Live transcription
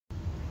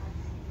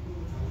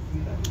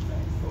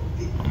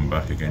I'm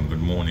back again.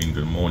 Good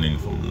morning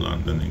from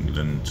London,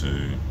 England to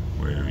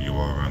wherever you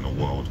are around the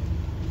world.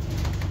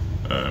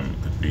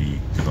 Could be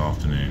good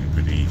afternoon,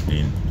 good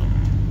evening.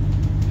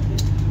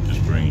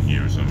 Just bringing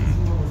you some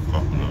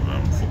couple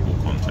of football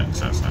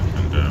context that's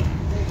happened.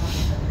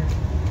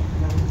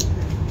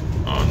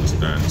 I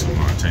understand to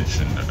my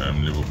attention that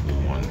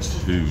Liverpool won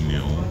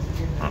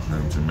 2-0 at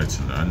home to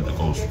Midtjylland. The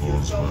goal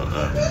scorers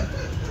were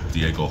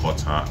Diego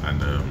Jota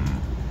and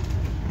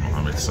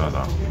Mohamed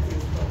Salah.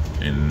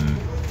 In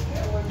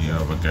the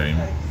other game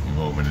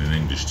involving an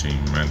English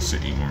team, Man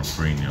City won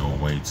 3-0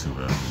 away to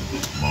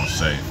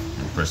Marseille.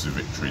 Impressive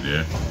victory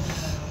there.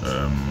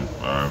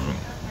 I haven't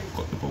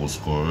got the goal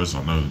scorers.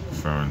 I know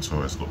Ferran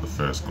Torres got the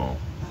first goal,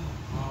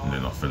 and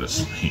then I fell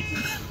asleep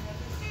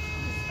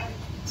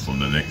from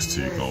the next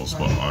two goals.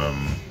 But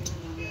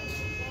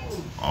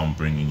I'm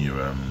bringing you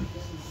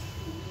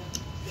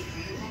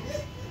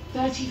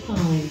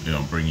 35. Yeah,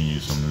 I'm bringing you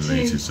some of the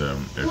latest FA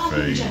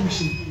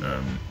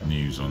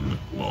news on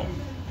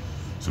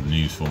some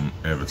news from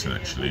Everton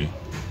actually,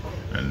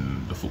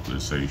 and the Football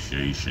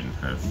Association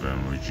have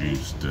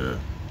reduced the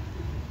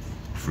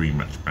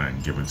 3-match ban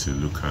given to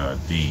Lucas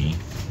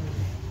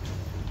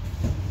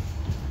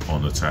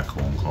on the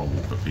tackle on Kyle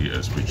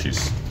Walker-Peters, which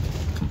is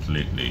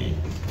completely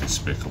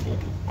despicable,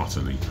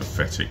 utterly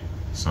pathetic.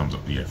 Sums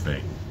up the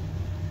FA.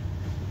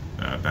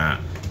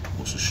 That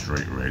was a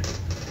straight red.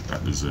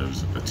 That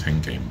deserves a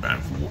 10-game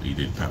ban for what he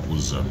did. That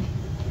was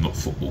not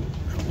football.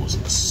 That was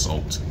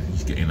assault.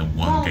 He's getting a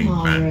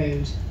 1-game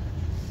ban.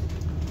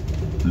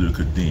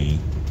 Lucas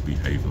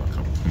behaved like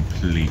a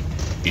complete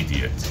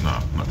idiot. No,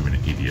 not even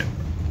an idiot.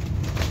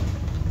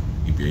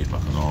 He behaved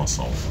like an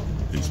arsehole.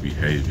 His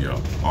behaviour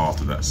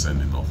after that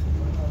sending off,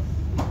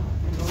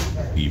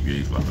 he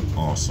behaved like an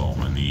arsehole,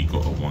 and he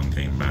got a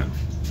 1-game ban.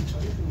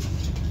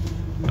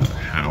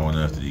 How on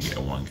earth did he get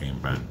a 1-game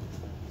ban?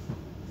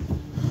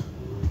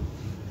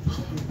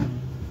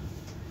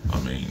 I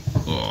mean,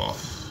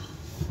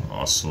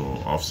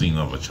 I've seen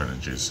other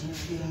challenges.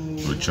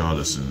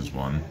 Richarlison's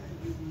one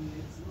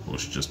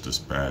was just as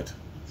bad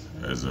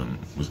as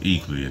was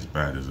equally as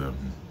bad as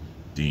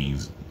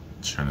Dean's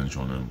challenge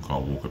on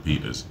Kyle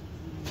Walker-Peters.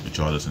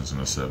 Richarlison's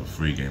gonna serve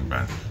a 3-game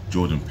ban.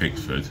 Jordan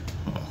Pickford,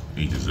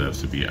 he deserves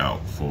to be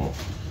out for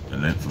the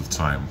length of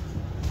time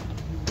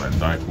Van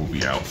Dijk will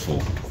be out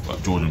for,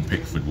 but Jordan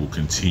Pickford will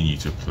continue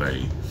to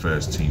play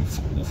first-team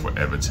football for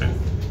Everton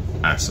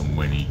as and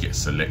when he gets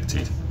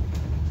selected,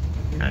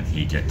 and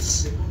he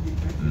gets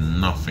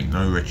nothing,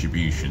 no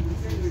retribution.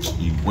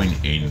 He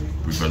went in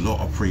with a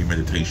lot of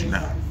premeditation.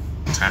 That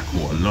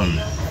tackle alone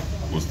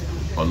was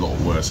a lot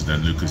worse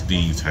than Lucas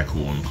Digne's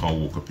tackle on Kyle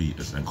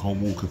Walker-Peters. And Kyle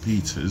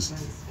Walker-Peters,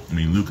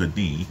 Lucas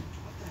Digne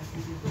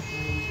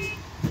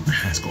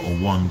has got a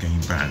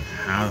 1-game ban.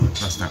 How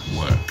does that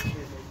work?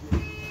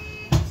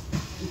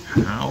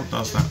 How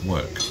does that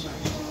work?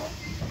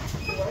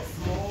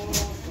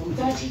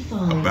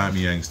 35.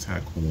 Aubameyang's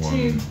tackle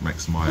on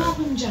Max Meyer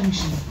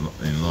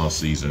in last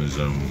season's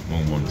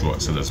 1-1 draw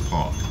at Sellers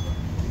Park.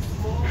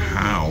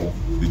 How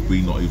did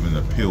we not even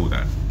appeal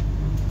that?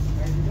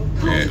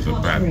 Yeah, it was a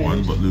bad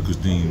one, but Lucas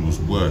Digne was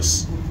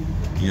worse.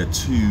 He had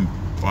 2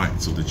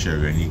 bites of the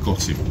cherry and he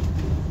got him.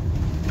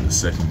 And the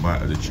second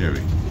bite of the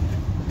cherry,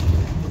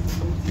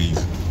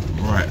 his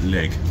right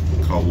leg,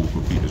 Kyle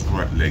Walker-Peters'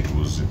 right leg,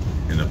 was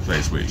in a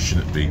place where it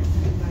shouldn't be.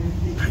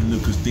 And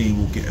Lucas Digne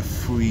will get a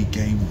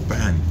 3-game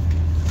ban.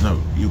 No,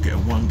 he'll get a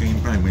 1-game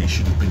ban when it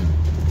should have been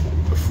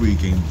a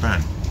 3-game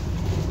ban.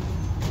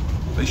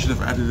 They should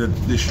have added an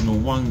additional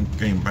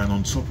 1-game ban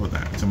on top of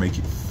that to make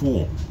it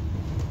 4.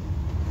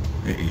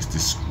 It is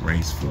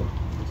disgraceful.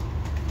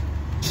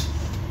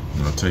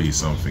 And I'll tell you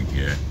something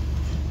here.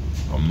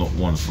 I'm not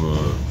one for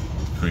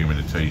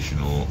premeditation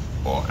or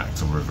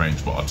act of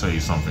revenge, but I'll tell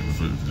you something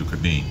for Lucas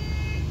Digne.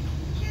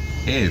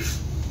 If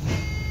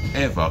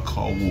ever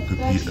Kyle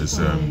Walker-Peters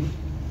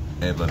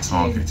ever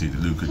targeted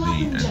Lucas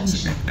Digne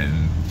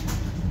and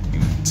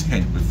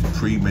intent with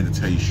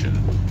premeditation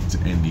to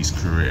end his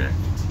career,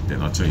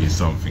 then I'll tell you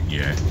something,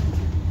 yeah.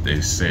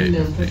 They said,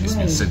 it's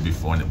been said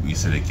before and we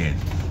said again,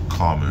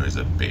 karma is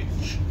a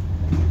bitch.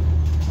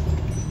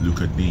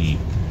 Lucas Digne,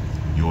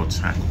 your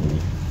tackle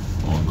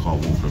on Kyle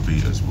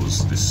Walker-Peters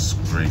was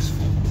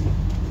disgraceful.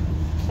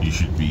 You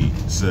should be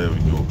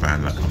serving your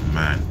ban like a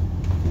man.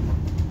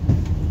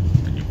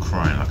 And you're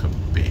crying like a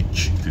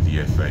bitch to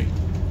the FA.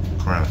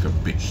 Crying like a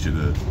bitch to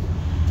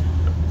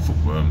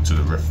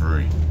the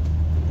referee.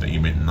 That you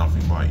meant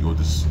nothing by it. Your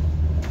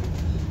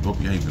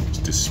behaviour was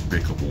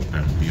despicable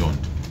and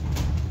beyond.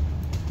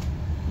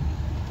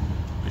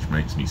 Which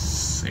makes me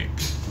sick.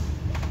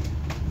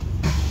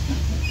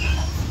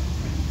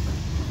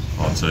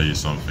 I'll tell you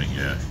something,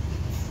 yeah.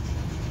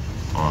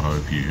 I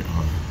hope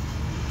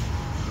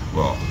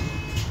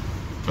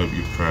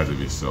you're proud of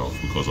yourself,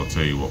 because I'll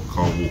tell you what,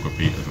 Kyle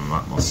Walker-Peters, and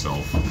like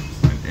myself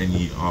and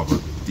any other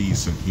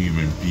decent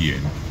human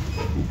being,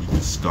 will be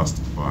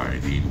disgusted by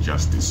the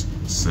injustice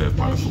served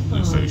by the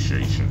Football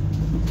Association.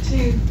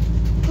 To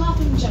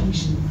Clapham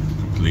Junction.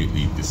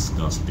 Completely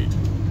disgusted.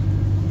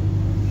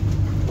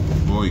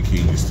 Roy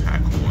Keane's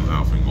tackle on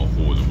Alfing or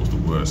Horden was the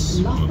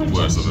worst, one of the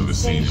worst I've ever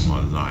seen in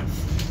my life.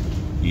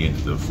 He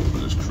ended the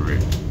footballer's career.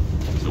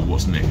 So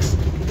what's next?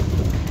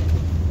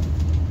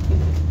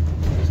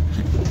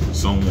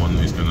 Someone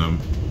is going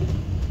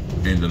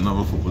to end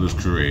another footballer's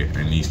career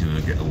and he's going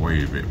to get away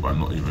with it by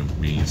not even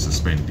being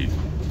suspended.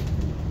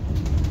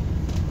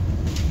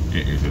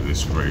 It is a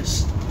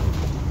disgrace.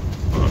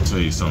 But I'll tell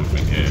you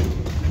something here.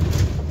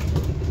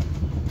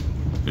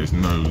 There's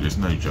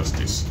no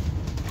justice.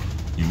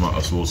 You might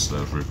as well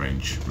serve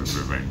revenge with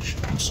revenge.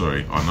 I'm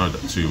sorry, I know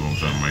that two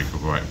wrongs don't make a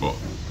right, but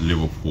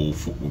Liverpool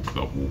Football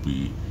Club will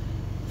be,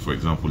 for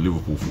example,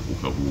 Liverpool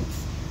Football Club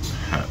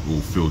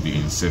will feel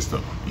the sense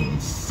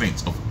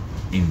of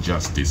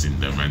injustice in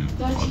them, and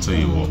I'll tell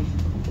you what,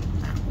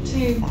 that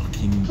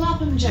will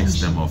fucking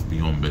piss them off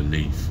beyond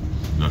belief.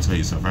 And I'll tell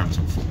you,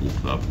 Southampton Football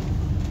Club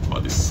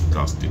are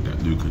disgusted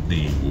that Lucas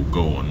will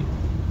go on,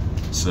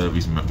 serve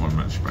his one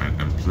match ban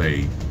and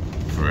play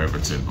for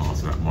Everton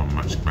after that one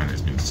match ban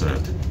has been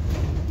served.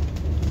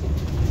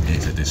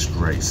 It's a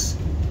disgrace.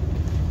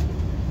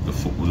 The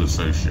Football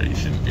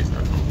Association is a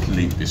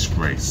complete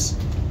disgrace.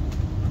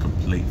 A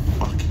complete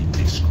fucking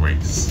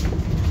disgrace.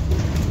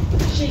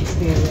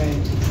 Shakespeare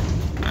Road.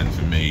 And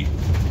for me,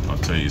 I'll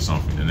tell you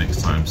something, the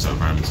next time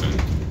Southampton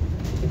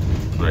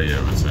play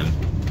Everton,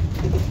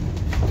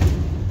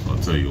 I'll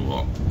tell you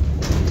what,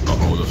 the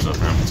whole of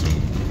Southampton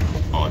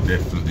are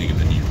definitely going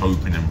to be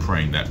hoping and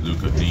praying that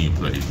Lucas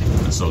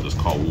plays, and so does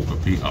Carl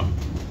Walker-Peters.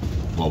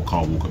 Well,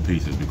 Carl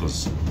Walker-Peters,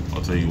 because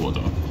I'll tell you what,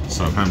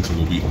 Southampton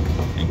will be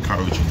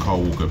encouraging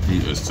Carl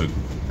Walker-Peters to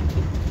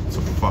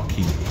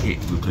fucking hit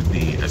Lucas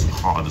as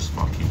hard as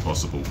fucking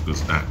possible,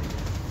 because that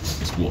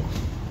is what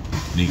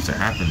needs to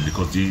happen,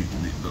 because the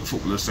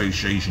Football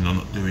Association are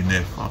not doing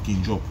their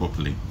fucking job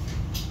properly.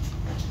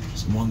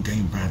 So one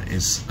game ban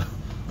is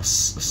a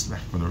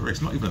slap on the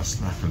wrist, not even a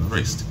slap on the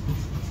wrist.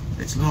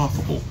 It's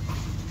laughable.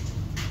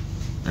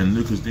 And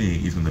Lucas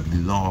is going to be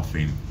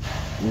laughing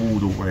all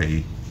the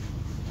way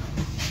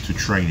to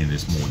training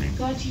this morning.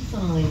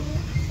 35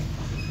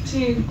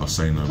 to I'll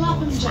say no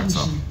more.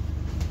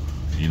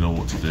 You know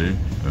what to do.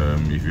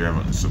 If you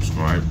haven't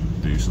subscribed,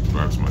 do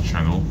subscribe to my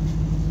channel.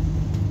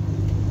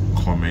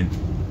 Comment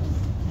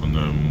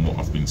on what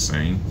I've been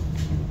saying.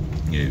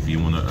 Yeah, if you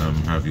want to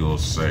have your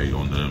say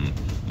on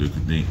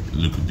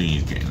Lucas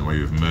is getting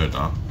away with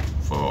murder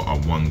for a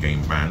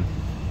one-game ban,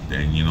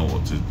 then you know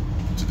what to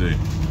do.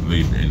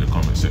 Leave it in the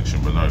comment section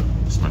below.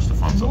 Smash the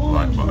thumbs up,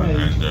 like button,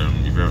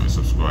 and if you haven't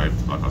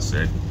subscribed, like I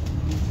said,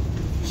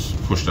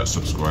 push that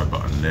subscribe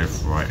button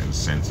left, right and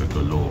centre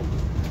galore.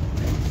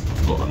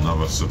 Got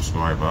another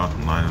subscriber,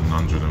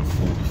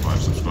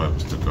 945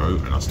 subscribers to go,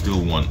 and I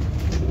still want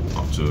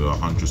up to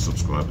 100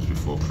 subscribers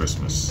before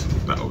Christmas.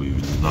 That'll be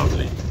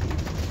lovely.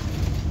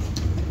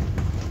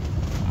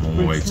 I'm on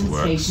my way to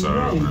work, so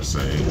I'm going to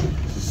say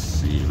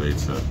see you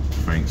later.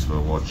 Thanks for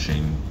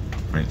watching,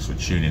 thanks for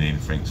tuning in,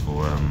 thanks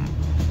for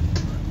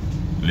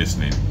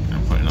listening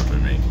and putting up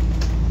with me.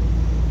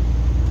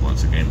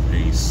 Once again,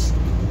 peace,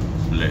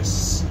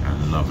 bless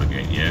and love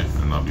again, yeah?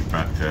 And I'll be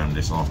back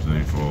this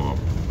afternoon for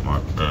my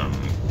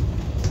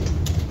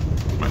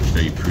match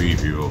day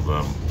preview of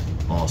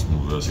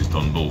Arsenal versus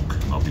Dundalk.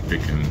 I'll be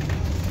picking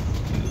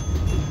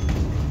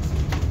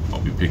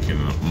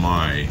up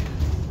my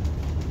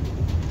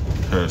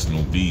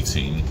personal B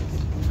team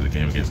for the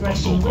game against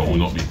Dundalk. I will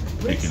not be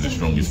picking the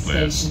strongest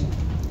players.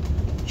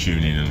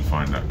 Tune in and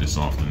find out this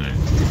afternoon.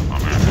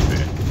 I'm out of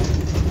here.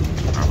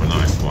 Have a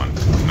nice one.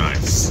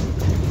 Nice.